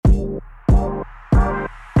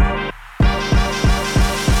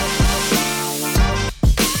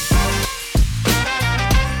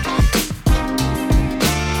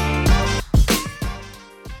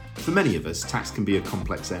many of us, tax can be a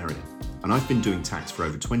complex area, and I've been doing tax for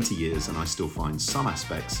over 20 years and I still find some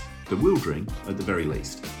aspects bewildering at the very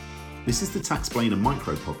least. This is the Taxplainer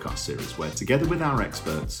micro podcast series where, together with our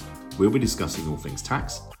experts, we'll be discussing all things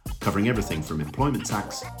tax, covering everything from employment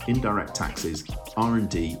tax, indirect taxes,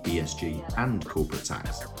 R&D, ESG and corporate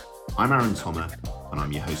tax. I'm Aaron Thomas and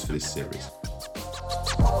I'm your host for this series.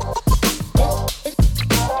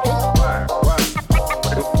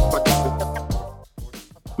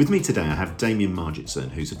 With me today I have Damien Margitson,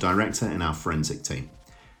 who's a director in our forensic team.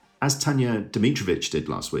 As Tanya Dimitrovic did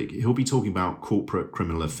last week, he'll be talking about corporate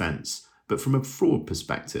criminal offence, but from a fraud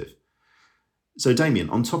perspective. So Damien,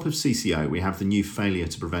 on top of CCO, we have the new failure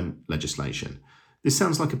to prevent legislation. This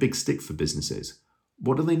sounds like a big stick for businesses.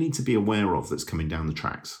 What do they need to be aware of that's coming down the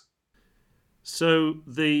tracks? So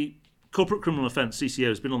the corporate criminal offence, CCO,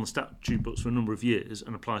 has been on the statute books for a number of years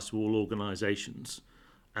and applies to all organisations.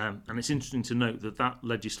 And it's interesting to note that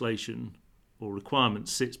legislation or requirement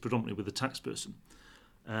sits predominantly with the tax person,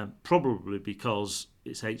 probably because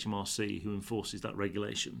it's HMRC who enforces that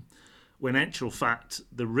regulation. When in actual fact,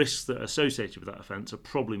 the risks that are associated with that offence are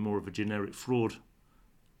probably more of a generic fraud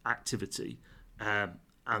activity and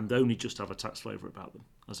only just have a tax flavour about them,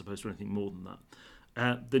 as opposed to anything more than that.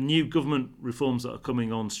 The new government reforms that are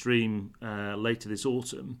coming on stream later this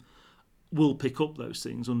autumn will pick up those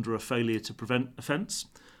things under a failure to prevent offence,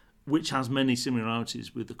 which has many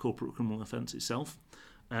similarities with the corporate criminal offence itself.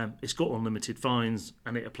 It's got unlimited fines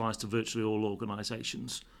and it applies to virtually all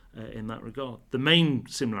organisations in that regard. The main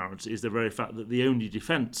similarity is the very fact that the only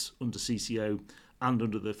defence under CCO and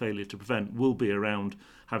under the failure to prevent will be around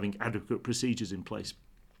having adequate procedures in place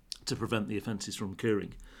to prevent the offences from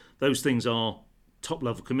occurring. Those things are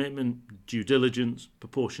top-level commitment, due diligence,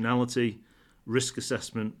 proportionality, risk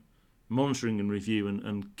assessment, monitoring and review,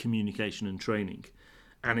 and communication and training.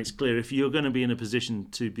 And it's clear if you're going to be in a position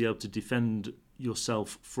to be able to defend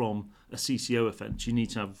yourself from a CCO offence, you need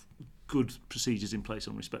to have good procedures in place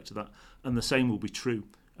in respect to that. And the same will be true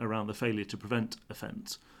around the failure to prevent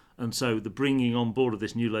offence. And so the bringing on board of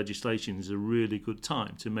this new legislation is a really good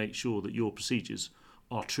time to make sure that your procedures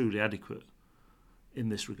are truly adequate in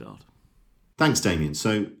this regard. Thanks, Damien.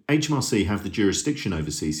 So HMRC have the jurisdiction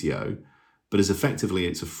over CCO, but as effectively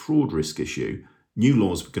it's a fraud risk issue, new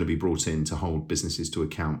laws are going to be brought in to hold businesses to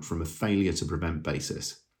account from a failure to prevent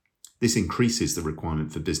basis. This increases the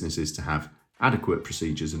requirement for businesses to have adequate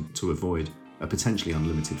procedures and to avoid a potentially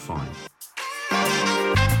unlimited fine.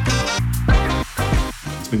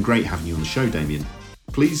 It's been great having you on the show, Damien.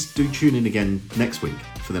 Please do tune in again next week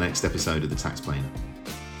for the next episode of the Taxplainer.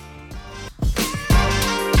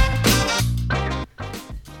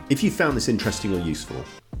 If you found this interesting or useful,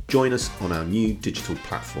 join us on our new digital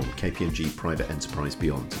platform, KPMG Private Enterprise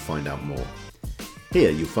Beyond, to find out more.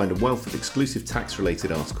 Here you'll find a wealth of exclusive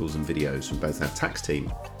tax-related articles and videos from both our tax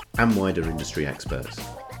team and wider industry experts.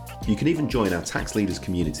 You can even join our tax leaders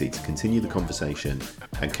community to continue the conversation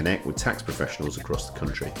and connect with tax professionals across the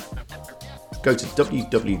country. Go to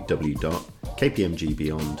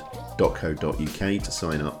www.kpmgbeyond.co.uk to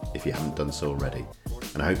sign up if you haven't done so already,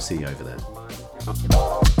 and I hope to see you over there.